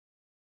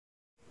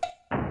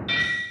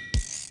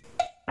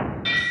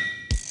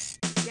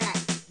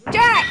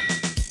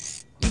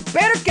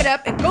get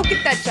up and go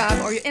get that job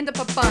or you end up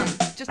a bum,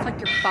 just like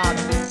your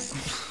father.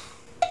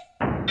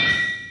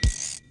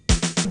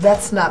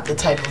 That's not the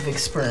type of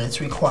experience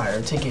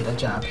required to get a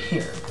job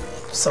here.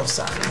 So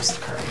sorry, Mr.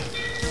 Curry.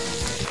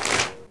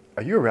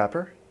 Are you a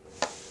rapper?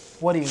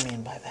 What do you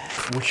mean by that?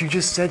 What you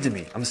just said to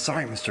me. I'm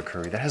sorry, Mr.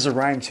 Curry. That has a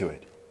rhyme to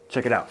it.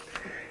 Check it out.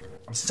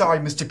 I'm sorry,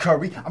 Mr.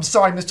 Curry. I'm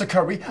sorry, Mr.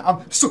 Curry.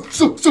 I'm so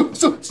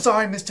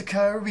sorry, Mr.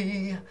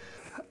 Curry.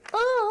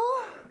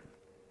 Oh.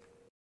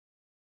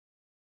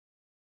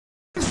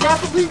 Is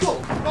rap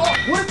illegal? Oh,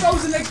 what if I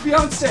was the next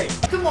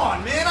Beyonce? Come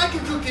on, man. I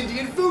can cook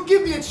Indian food.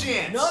 Give me a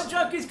chance. No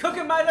junkies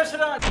cooking my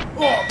restaurant.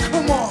 Oh,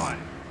 come on.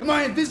 Am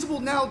I invisible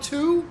now,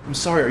 too? I'm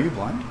sorry, are you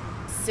blind?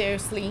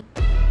 Seriously?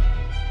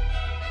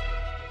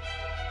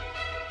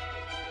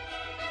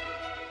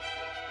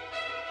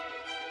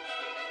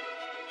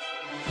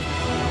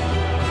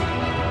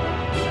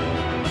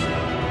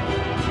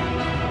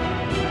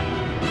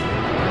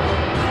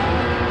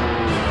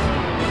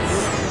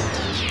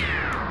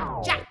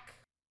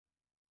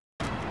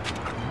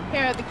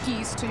 Here are the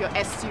keys to your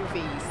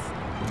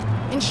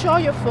SUVs. Ensure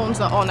your phones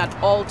are on at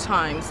all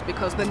times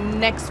because the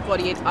next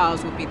 48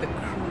 hours will be the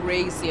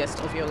craziest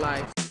of your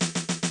life.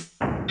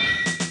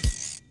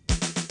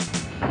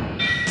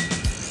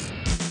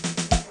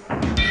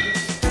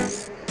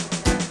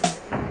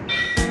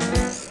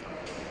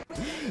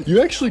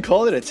 You actually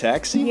call it a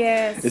taxi?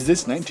 Yes. Is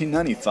this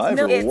 1995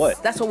 No, or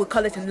what? That's what we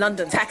call it in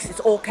London. Taxis,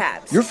 all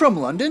cabs. You're from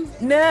London?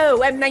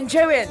 No, I'm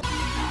Nigerian.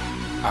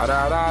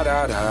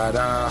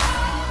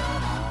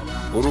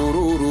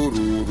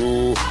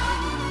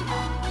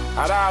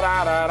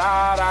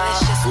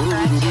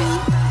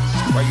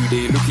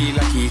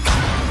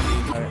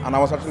 And I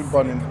was actually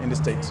born in the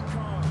States.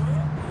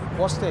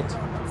 What state?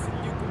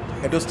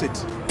 Edo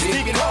State.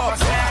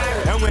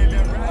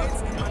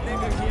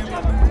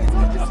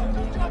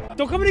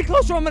 Don't come any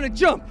closer, I'm gonna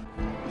jump.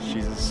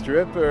 She's a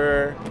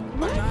stripper.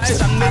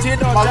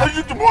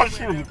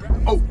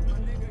 Oh,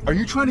 are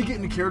you trying to get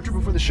into character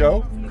before the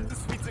show?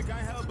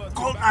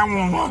 Call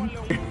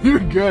 911. You're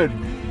good.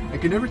 I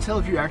can never tell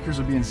if your actors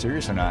are being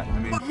serious or not. I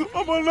mean,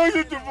 I'm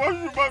allergic to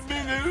mushroom, I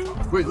mean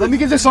it. wait, let me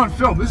get this on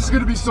film. This is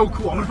gonna be so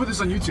cool. I'm gonna put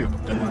this on YouTube.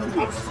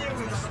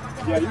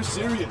 Yeah, you're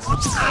serious.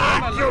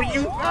 I'm gonna kill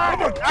you. I'm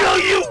gonna kill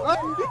you. If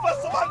I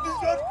survive this,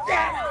 you're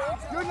dead.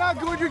 You're not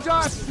doing your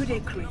job. You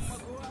did, Chris.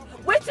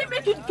 Wait till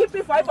make you keep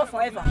me forever.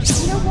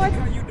 You know what?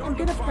 I'm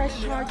gonna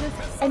press charges,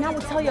 and I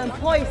will tell your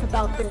employers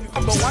about this.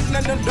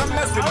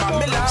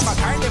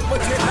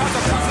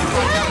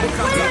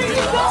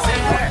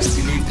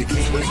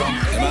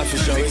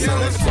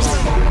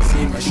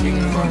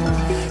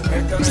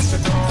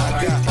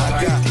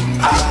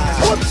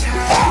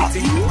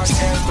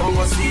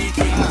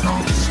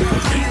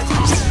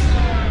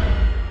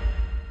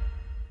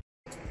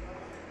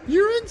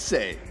 You're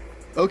insane.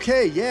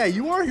 Okay, yeah,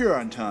 you are here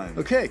on time.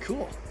 Okay,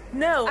 cool.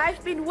 No,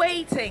 I've been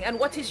waiting. And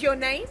what is your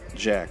name?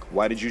 Jack,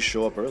 why did you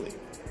show up early?